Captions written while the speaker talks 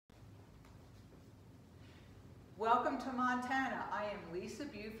Welcome to Montana. I am Lisa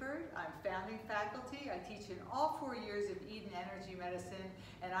Buford. I'm founding faculty. I teach in all 4 years of Eden Energy Medicine,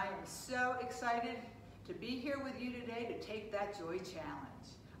 and I am so excited to be here with you today to take that joy challenge.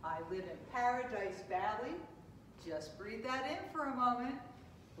 I live in Paradise Valley. Just breathe that in for a moment.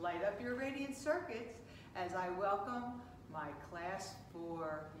 Light up your radiant circuits as I welcome my class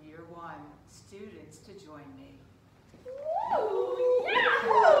for year 1 students to join me. Woo!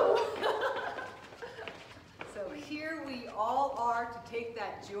 Yeah! So here we all are to take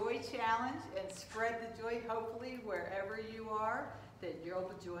that joy challenge and spread the joy, hopefully wherever you are, that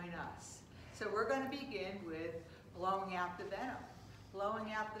you'll join us. So we're going to begin with blowing out the venom.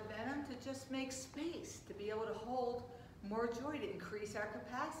 Blowing out the venom to just make space, to be able to hold more joy, to increase our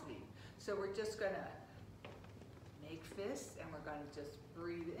capacity. So we're just going to make fists, and we're going to just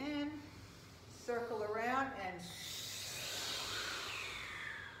breathe in, circle around, and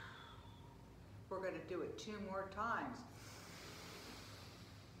we're going to do it 2 more times.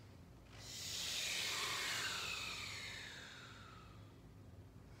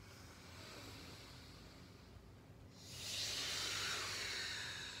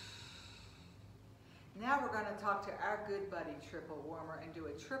 Now we're going to talk to our good buddy Triple Warmer and do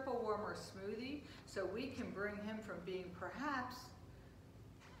a Triple Warmer smoothie so we can bring him from being perhaps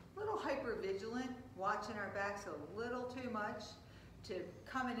a little hypervigilant, watching our backs a little too much, to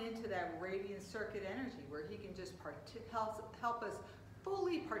coming into that radiant circuit energy where he can just help us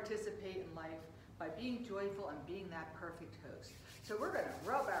fully participate in life by being joyful and being that perfect host. So we're going to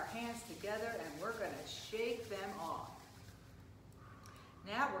rub our hands together and we're going to shake them off.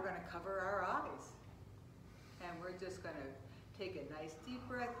 Now we're going to cover our eyes. And we're just going to take a nice deep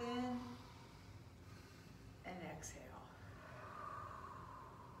breath in and exhale.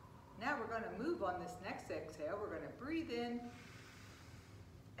 Now we're going to move on this next exhale. We're going to breathe in,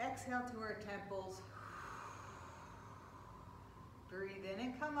 exhale to our temples, breathe in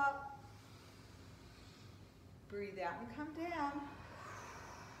and come up, breathe out and come down,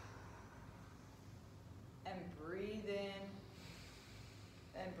 and breathe in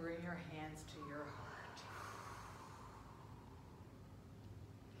and bring your hands to your heart.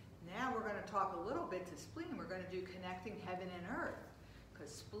 Now we're going to talk a little bit to spleen. We're going to do connecting heaven and earth,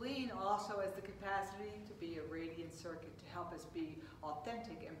 because spleen also has the capacity to be a radiant circuit to help us be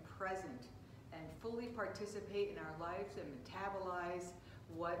authentic and present and fully participate in our lives and metabolize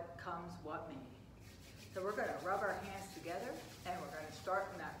what comes, what may. So we're going to rub our hands together and we're going to start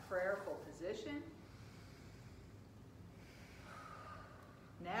in that prayerful position.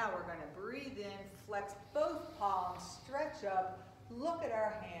 Now we're going to breathe in, flex both palms, stretch up, look at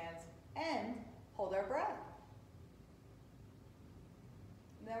our hands, and hold our breath.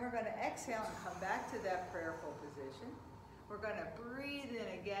 Then we're going to exhale and come back to that prayerful position. We're going to breathe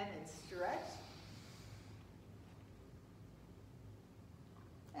in again and stretch.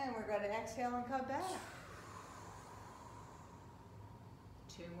 And we're going to exhale and come back.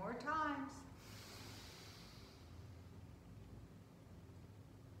 2 more times.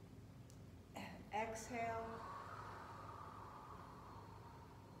 And exhale.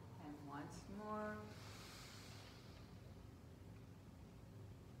 And once more.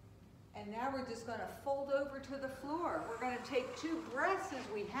 And now we're just going to fold over to the floor. We're going to take 2 breaths as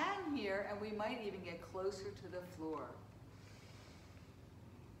we hang here, and we might even get closer to the floor.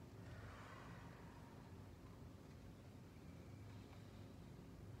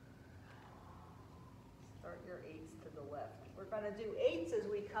 Start your 8s to the left. We're going to do 8s as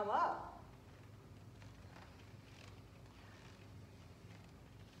we come up.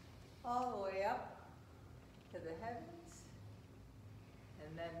 All the way up to the heavens.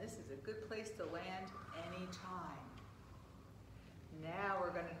 And then this is a good place to land anytime. Now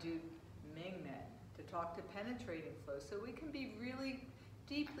we're going to do Mingmen to talk to penetrating flow so we can be really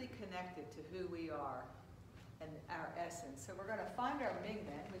deeply connected to who we are and our essence. So we're going to find our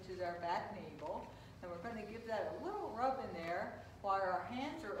Mingmen, which is our back navel, and we're going to give that a little rub in there while our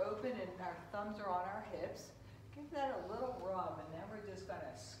hands are open and our thumbs are on our hips. Give that a little rub, and then we're just going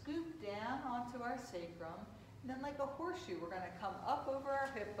to scoop down onto our sacrum. And then like a horseshoe, we're going to come up over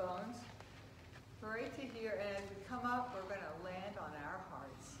our hip bones, right to here, and as we come up, we're going to land on our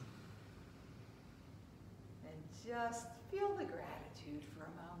hearts. And just feel the gratitude for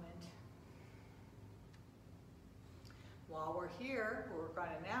a moment. While we're here, we're going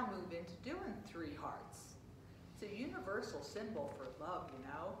to now move into doing 3 hearts. It's a universal symbol for love, you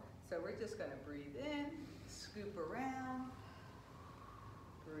know? So we're just going to breathe in, scoop around,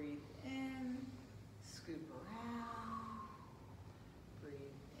 breathe in, scoop around,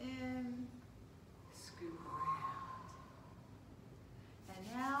 breathe in, scoop around.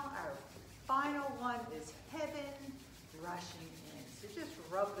 And now our final one is heaven,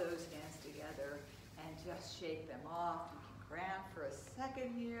 just shake them off. You can ground for a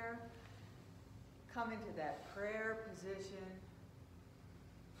second here. Come into that prayer position.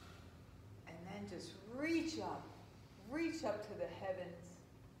 And then just reach up to the heavens.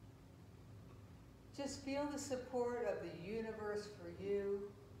 Just feel the support of the universe for you,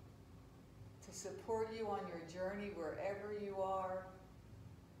 to support you on your journey wherever you are.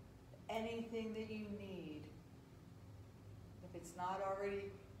 Anything that you need. If it's not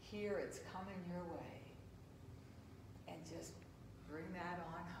already here, it's coming your way. And just bring that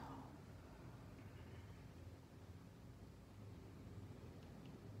on home.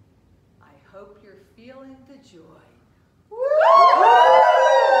 I hope you're feeling the joy